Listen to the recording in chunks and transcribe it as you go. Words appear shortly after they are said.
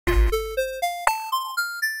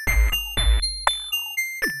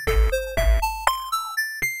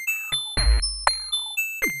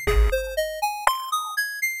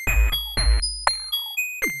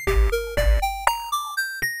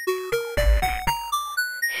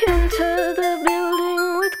Enter the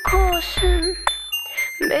building with caution.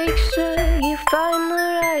 Make sure you find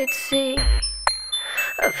the right seat.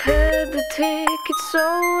 I've heard the tickets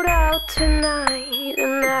sold out tonight,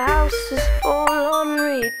 and the house is full on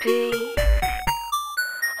repeat.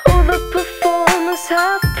 All the performers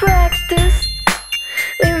have practiced.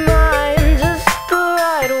 Their minds just the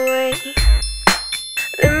right way.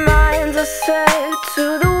 Their minds are set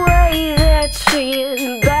to the way they're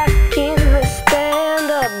treated back in the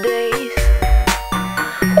stand-up days.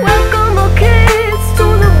 Welcome, all kids, to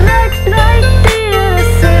the Black Light Theater.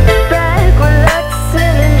 Sit back, relax,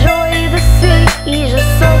 and enjoy the seizure.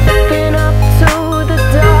 Open up to the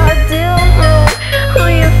dark dim room. Who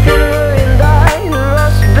you finger in thine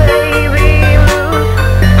rush, baby blue.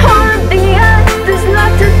 All of the actors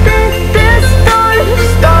like to think they're stars.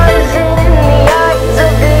 Stars in the eyes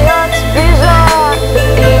of the arts bizarre.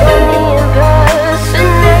 The only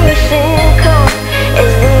impersonation comes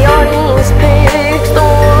as the audience picks the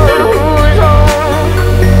one who's on.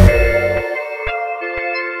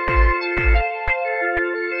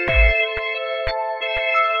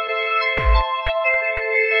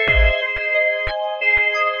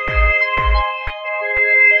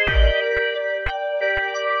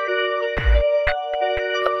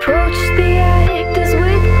 Approach the actors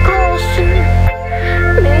with caution.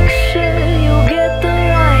 Make sure you get the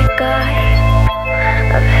right guy.